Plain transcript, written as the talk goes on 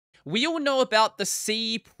We all know about the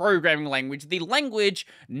C programming language, the language,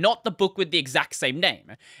 not the book with the exact same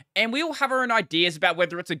name. And we all have our own ideas about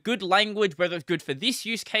whether it's a good language, whether it's good for this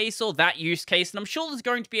use case or that use case, and I'm sure there's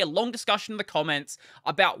going to be a long discussion in the comments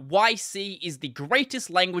about why C is the greatest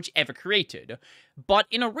language ever created. But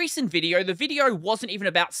in a recent video, the video wasn't even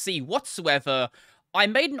about C whatsoever. I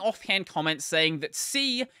made an offhand comment saying that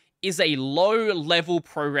C is a low-level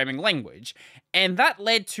programming language, and that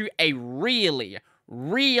led to a really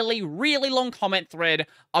long comment thread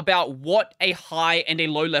about what a high and a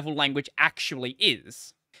low-level language actually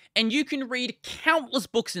is. And you can read countless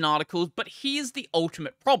books and articles, but here's the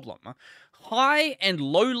ultimate problem. High and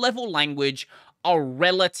low-level language are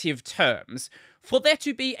relative terms. For there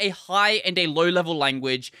to be a high and a low-level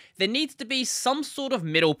language, there needs to be some sort of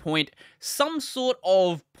middle point, some sort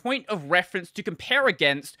of point of reference to compare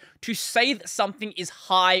against to say that something is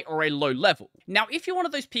high or a low level. Now, if you're one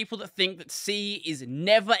of those people that think that C is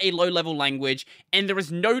never a low-level language, and there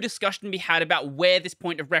is no discussion to be had about where this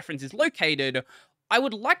point of reference is located, I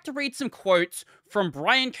would like to read some quotes from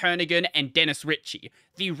Brian Kernighan and Dennis Ritchie,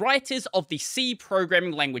 the writers of the C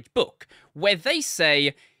programming language book, where they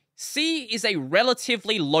say, C is a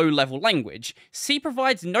relatively low-level language. C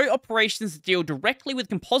provides no operations that deal directly with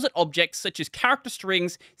composite objects such as character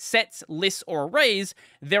strings, sets, lists, or arrays.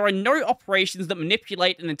 There are no operations that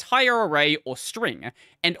manipulate an entire array or string.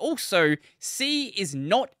 And also, C is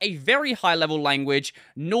not a very high-level language,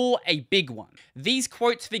 nor a big one. These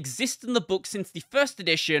quotes have existed in the book since the first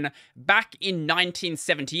edition back in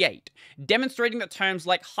 1978, demonstrating that terms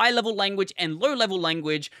like high-level language and low-level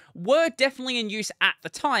language were definitely in use at the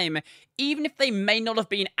time, even if they may not have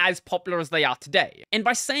been as popular as they are today. And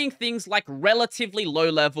by saying things like relatively low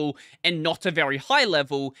level and not a very high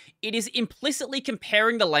level, it is implicitly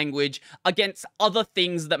comparing the language against other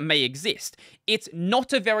things that may exist. It's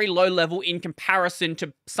not a very low level in comparison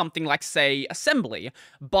to something like, say, assembly,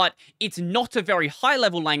 but it's not a very high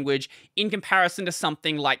level language in comparison to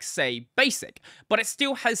something like, say, basic, but it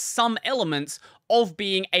still has some elements of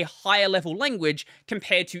being a higher level language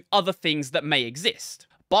compared to other things that may exist.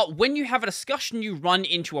 But when you have a discussion, you run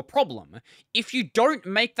into a problem. If you don't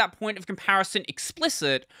make that point of comparison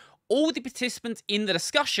explicit, all the participants in the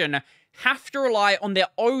discussion have to rely on their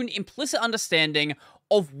own implicit understanding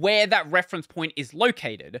of where that reference point is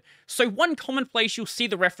located. So one common place you'll see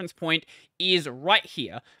the reference point is right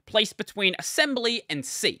here, placed between assembly and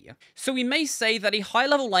C. So we may say that a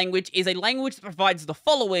high-level language is a language that provides the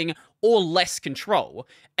following or less control.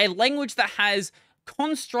 A language that has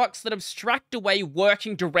constructs that abstract away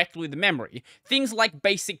working directly with memory. Things like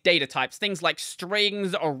basic data types, things like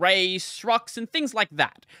strings, arrays, structs, and things like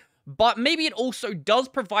that. But maybe it also does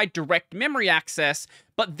provide direct memory access,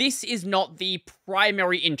 but this is not the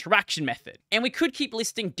primary interaction method. And we could keep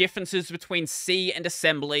listing differences between C and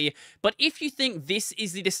assembly, but if you think this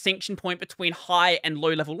is the distinction point between high and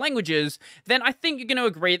low-level languages, then I think you're going to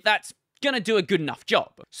agree that's gonna do a good enough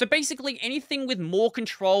job. So basically, anything with more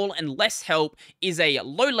control and less help is a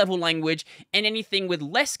low-level language, and anything with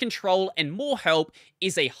less control and more help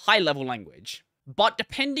is a high-level language. But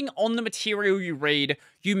depending on the material you read,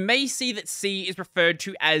 you may see that C is referred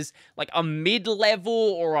to as like a mid-level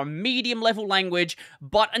or a medium-level language,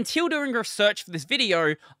 but until doing research for this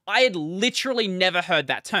video, I had literally never heard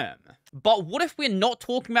that term. But what if we're not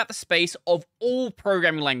talking about the space of all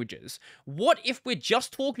programming languages? What if we're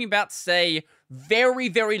just talking about, say, very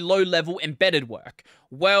low-level embedded work?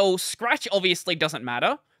 Well, Scratch obviously doesn't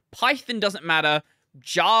matter, Python doesn't matter,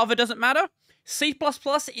 Java doesn't matter, C++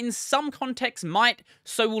 in some contexts might,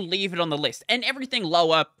 so we'll leave it on the list, and everything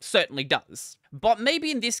lower certainly does. But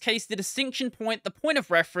maybe in this case, the distinction point, the point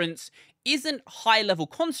of reference, isn't high-level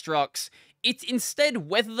constructs, it's instead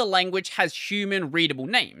whether the language has human-readable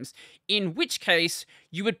names, in which case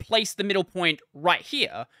you would place the middle point right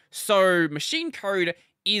here. So machine code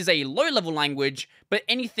is a low-level language, but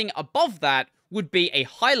anything above that would be a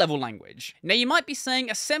high-level language. Now, you might be saying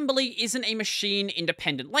assembly isn't a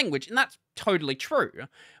machine-independent language, and that's totally true.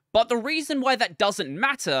 But the reason why that doesn't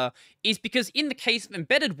matter is because in the case of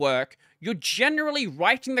embedded work, you're generally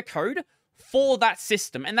writing the code for that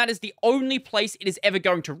system, and that is the only place it is ever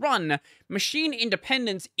going to run. Machine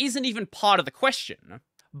independence isn't even part of the question.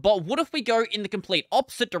 But what if we go in the complete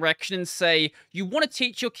opposite direction and say, you want to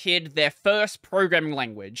teach your kid their first programming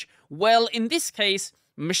language? Well, in this case,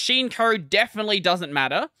 machine code definitely doesn't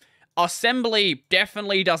matter. Assembly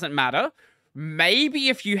definitely doesn't matter. Maybe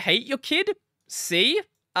if you hate your kid, C?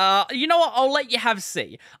 You know what, I'll let you have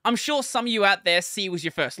C. I'm sure some of you out there, C was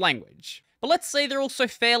your first language. But let's say they're also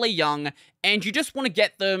fairly young and you just want to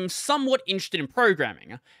get them somewhat interested in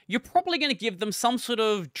programming. You're probably going to give them some sort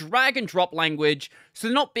of drag and drop language so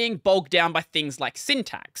they're not being bogged down by things like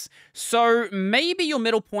syntax. So maybe your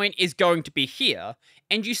middle point is going to be here,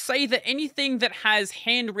 and you say that anything that has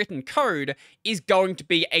handwritten code is going to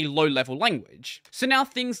be a low-level language. So now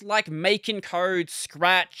things like Making Code,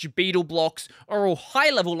 Scratch, BeetleBlocks are all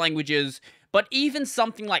high-level languages, but even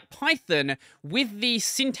something like Python, with the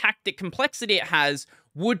syntactic complexity it has,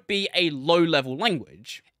 would be a low-level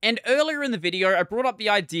language. And earlier in the video, I brought up the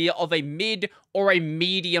idea of a mid or a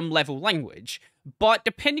medium-level language. But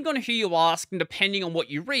depending on who you ask and depending on what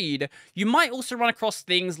you read, you might also run across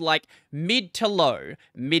things like mid to low,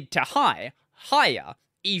 mid to high, higher,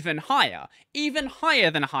 even higher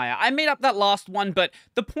than higher. I made up that last one, but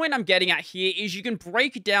the point I'm getting at here is you can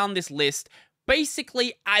break down this list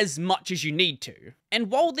basically as much as you need to.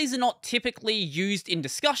 And while these are not typically used in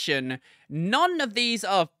discussion, none of these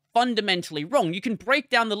are fundamentally wrong. You can break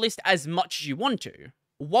down the list as much as you want to.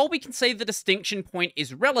 While we can say the distinction point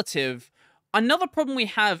is relative, another problem we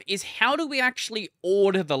have is how do we actually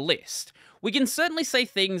order the list? We can certainly say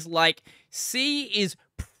things like C is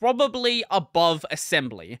probably above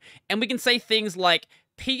assembly, and we can say things like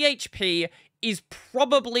PHP is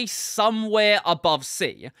probably somewhere above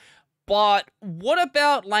C. But what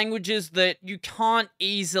about languages that you can't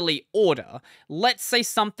easily order? Let's say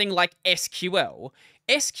something like SQL.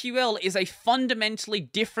 SQL is a fundamentally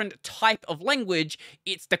different type of language.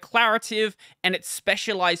 It's declarative and it's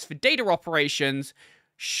specialized for data operations.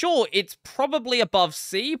 Sure, it's probably above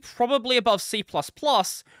C, probably above C++,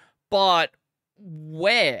 but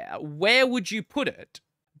where? Where would you put it?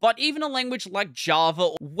 But even a language like Java,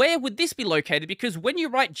 where would this be located? Because when you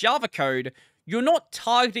write Java code, you're not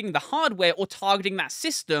targeting the hardware or targeting that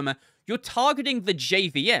system, you're targeting the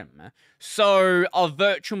JVM. So are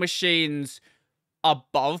virtual machines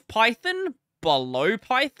above Python, below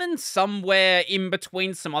Python, somewhere in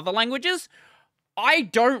between some other languages? I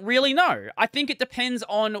don't really know. I think it depends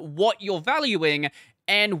on what you're valuing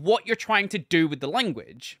and what you're trying to do with the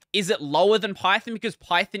language. Is it lower than Python because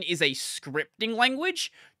Python is a scripting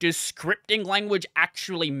language? Does scripting language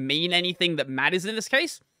actually mean anything that matters in this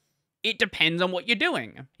case? It depends on what you're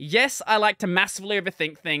doing. Yes, I like to massively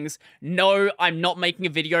overthink things. No, I'm not making a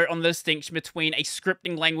video on the distinction between a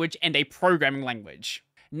scripting language and a programming language.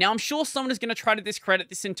 Now, I'm sure someone is going to try to discredit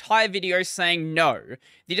this entire video saying no.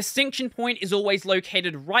 The distinction point is always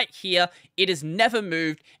located right here, it is never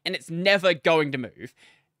moved, and it's never going to move.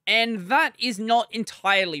 And that is not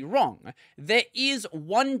entirely wrong. There is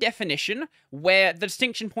one definition where the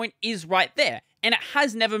distinction point is right there, and it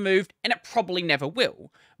has never moved, and it probably never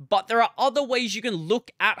will. But there are other ways you can look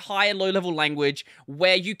at high and low level language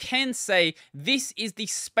where you can say, this is the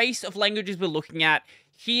space of languages we're looking at,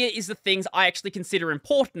 here is the things I actually consider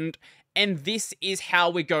important, and this is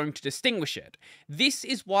how we're going to distinguish it. This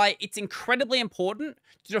is why it's incredibly important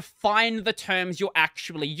to define the terms you're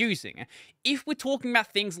actually using. If we're talking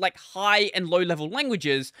about things like high and low level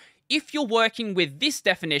languages, if you're working with this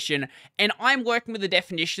definition, and I'm working with a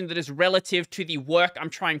definition that is relative to the work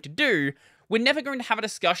I'm trying to do, we're never going to have a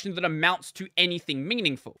discussion that amounts to anything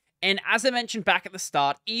meaningful. And as I mentioned back at the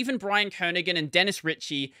start, even Brian Kernighan and Dennis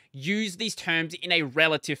Ritchie use these terms in a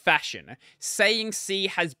relative fashion, saying C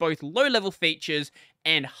has both low-level features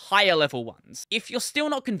and higher-level ones. If you're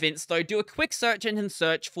still not convinced though, do a quick search engine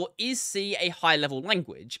search for is C a high-level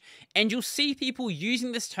language, and you'll see people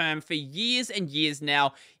using this term for years and years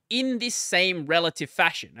now in this same relative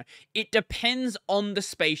fashion. It depends on the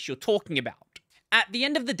space you're talking about. At the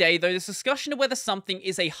end of the day though, this discussion of whether something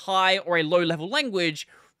is a high or a low-level language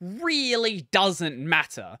really doesn't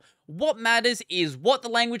matter. What matters is what the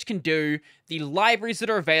language can do, the libraries that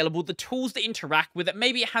are available, the tools that interact with it,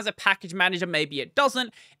 maybe it has a package manager, maybe it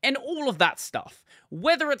doesn't, and all of that stuff.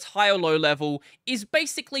 Whether it's high or low level is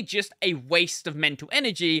basically just a waste of mental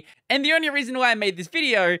energy, and the only reason why I made this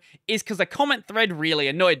video is because a comment thread really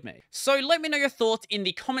annoyed me. So let me know your thoughts in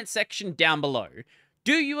the comment section down below.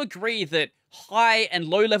 Do you agree that high and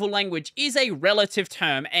low level language is a relative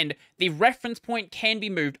term and the reference point can be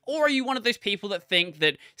moved? Or are you one of those people that think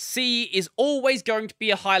that C is always going to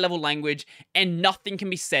be a high level language and nothing can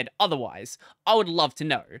be said otherwise? I would love to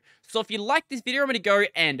know. So if you like this video, I'm going to go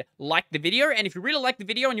and like the video. And if you really like the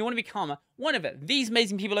video and you want to become one of these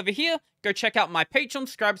amazing people over here, go check out my Patreon,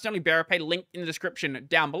 subscribe to Only Bearer Pay, link in the description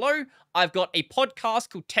down below. I've got a podcast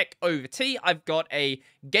called Tech Over Tea. I've got a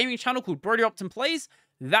gaming channel called Brodie Plays.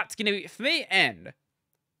 That's going to be it for me, and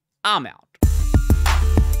I'm out.